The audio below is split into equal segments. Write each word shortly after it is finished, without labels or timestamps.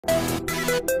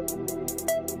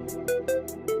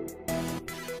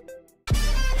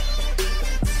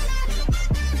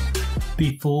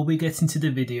Before we get into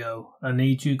the video, I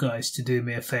need you guys to do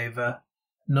me a favour.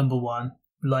 Number 1,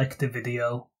 like the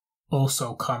video.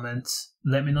 Also comment,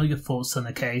 let me know your thoughts on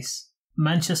the case.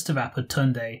 Manchester rapper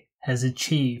Tunde has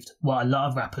achieved what a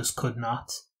lot of rappers could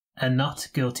not. A not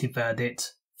guilty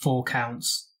verdict, 4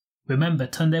 counts. Remember,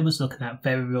 Tunde was looking at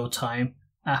very real time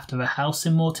after a house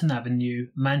in Moorton Avenue,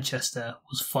 Manchester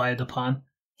was fired upon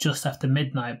just after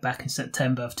midnight back in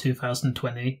September of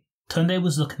 2020. Tunde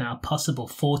was looking at a possible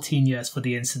 14 years for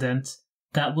the incident.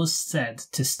 That was said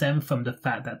to stem from the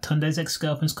fact that Tunde's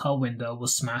ex-girlfriend's car window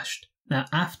was smashed. Now,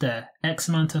 after X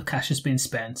amount of cash has been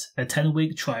spent, a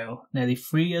 10-week trial, nearly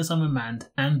 3 years on remand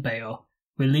and bail,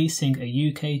 releasing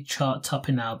a UK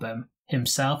chart-topping album,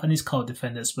 himself and his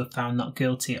co-defendants were found not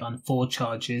guilty on 4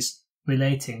 charges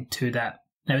relating to that.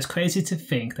 Now, it's crazy to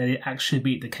think that it actually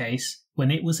beat the case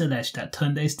when it was alleged that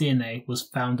Tunde's DNA was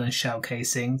found on shell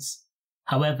casings.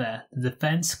 However, the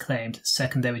defence claimed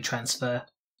secondary transfer.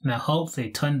 Now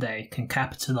hopefully Tunde can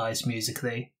capitalise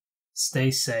musically.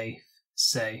 Stay safe.